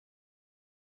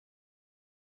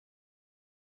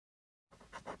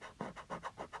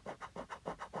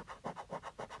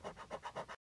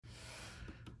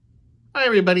Hi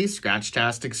everybody,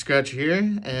 Scratchtastic Scratcher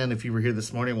here, and if you were here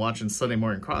this morning watching Sunday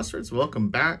Morning Crosswords, welcome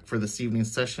back for this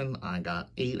evening's session. I got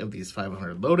 8 of these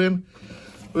 500 loaded.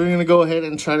 We're going to go ahead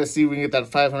and try to see if we can get that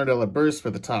 $500 burst for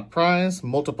the top prize.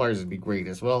 Multipliers would be great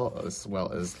as well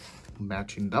as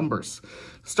matching numbers.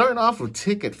 Starting off with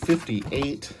ticket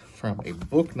 58 from a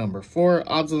book number 4.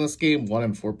 Odds on this game, 1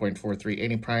 in 4.43.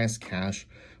 Any prize, cash,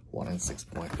 1 in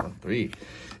 6.13.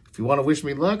 If you want to wish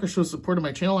me luck or show support of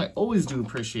my channel, I always do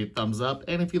appreciate thumbs up.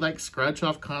 And if you like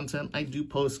scratch-off content, I do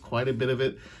post quite a bit of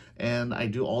it. And I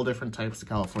do all different types of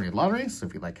California lottery. So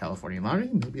if you like California lottery,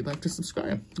 maybe you'd like to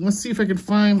subscribe. Let's see if I can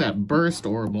find that burst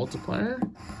or multiplier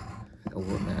or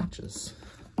matches.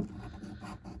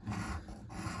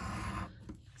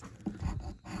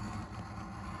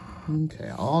 Okay,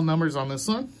 all numbers on this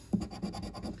one.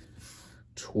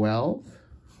 12,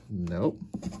 nope.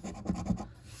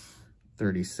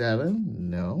 37,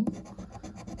 no.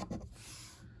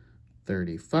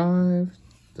 35,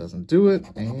 doesn't do it.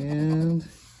 And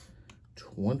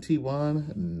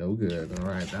 21, no good. All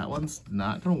right, that one's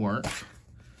not gonna work.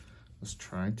 Let's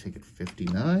try ticket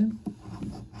 59.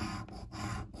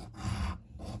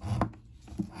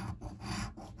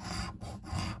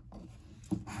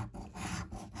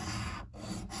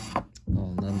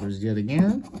 All numbers yet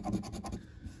again.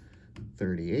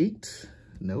 38,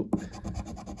 nope.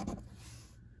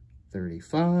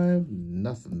 35,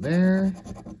 nothing there.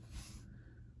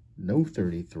 No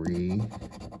 33.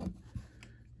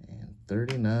 And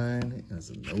 39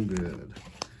 is no good.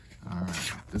 All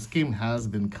right, this game has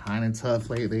been kind of tough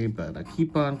lately, but I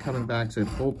keep on coming back to it,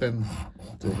 hoping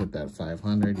to hit that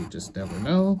 500. You just never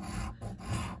know.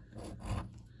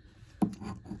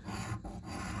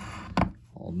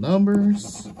 All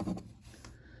numbers.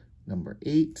 Number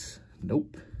 8,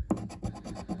 nope.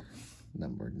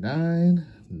 Number 9,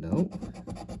 nope.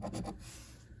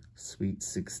 Sweet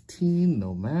 16,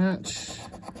 no match.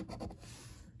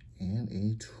 And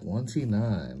a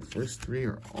 29. First 3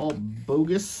 are all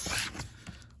bogus.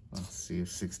 Let's see if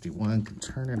 61 can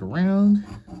turn it around.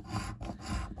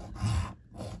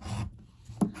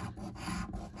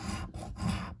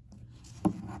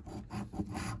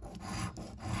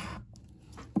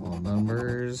 All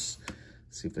numbers.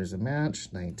 See if there's a match.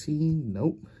 19,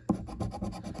 nope.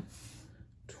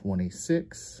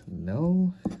 26,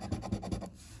 no.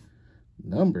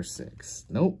 Number 6,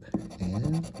 nope.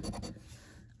 And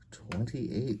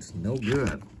 28, no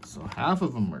good. So half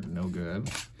of them are no good.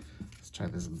 Let's try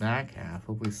this back half.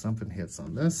 Hopefully something hits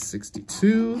on this.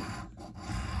 62.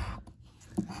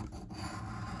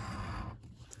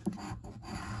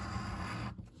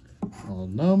 All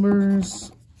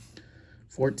numbers.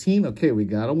 14, okay, we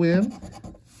got a win.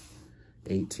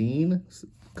 18, a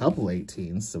couple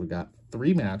 18s, so we got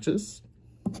 3 matches.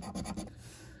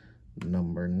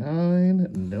 Number 9,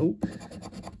 nope.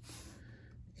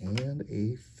 And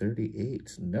a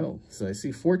 38, no. So I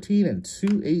see 14 and 2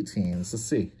 18s. Let's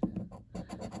see.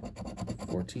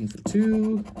 14 for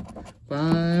 2,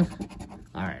 5.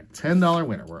 All right, $10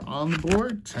 winner. We're on the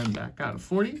board. 10 back out of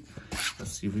 40.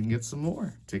 Let's see if we can get some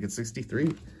more. Ticket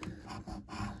 63.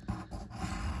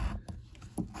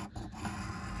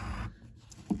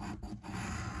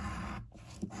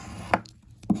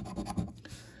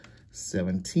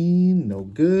 $17, no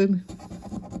good.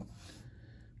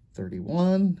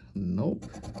 31, nope.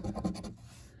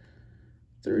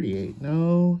 38,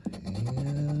 no.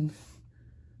 And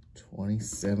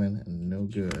 27, no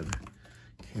good.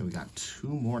 Okay, we got 2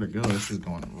 more to go. This is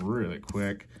going really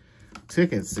quick.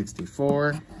 Ticket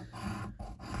 64.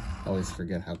 I always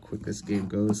forget how quick this game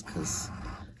goes because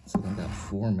it's only got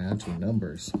 4 matching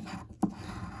numbers.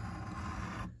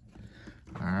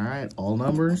 All right, all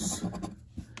numbers.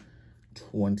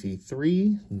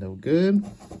 23, no good.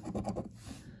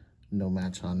 No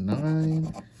match on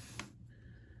 9.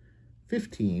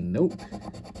 15, nope.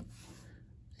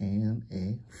 And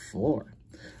a 4.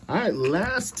 All right,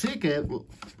 last ticket.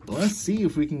 Let's see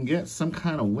if we can get some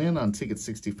kind of win on ticket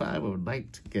 65. I would like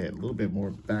to get a little bit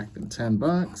more back than 10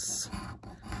 bucks.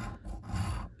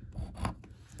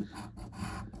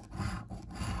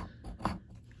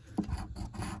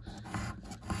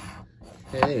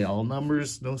 Okay, all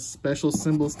numbers, no special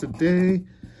symbols today.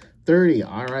 30,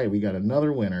 all right, we got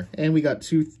another winner. And we got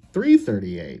 3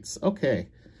 38s. Okay,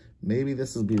 maybe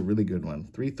this will be a really good one.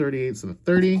 3 38s and a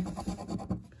 30.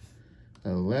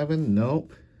 11,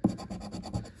 nope.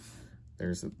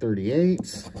 There's a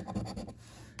 38.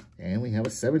 And we have a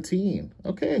 17.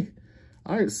 Okay,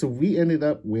 all right, so we ended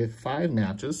up with 5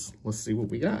 matches. Let's see what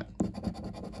we got.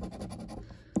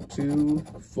 2,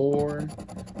 4,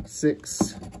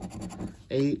 6,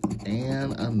 8,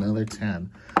 and another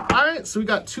 10. All right, so we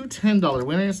got two $10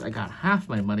 winners. I got half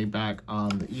my money back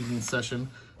on the evening session.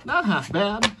 Not half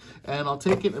bad, and I'll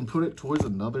take it and put it towards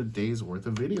another day's worth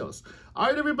of videos. All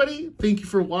right, everybody, thank you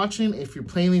for watching. If you're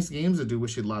playing these games, I do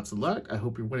wish you lots of luck. I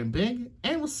hope you're winning big,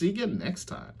 and we'll see you again next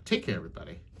time. Take care,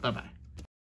 everybody. Bye-bye.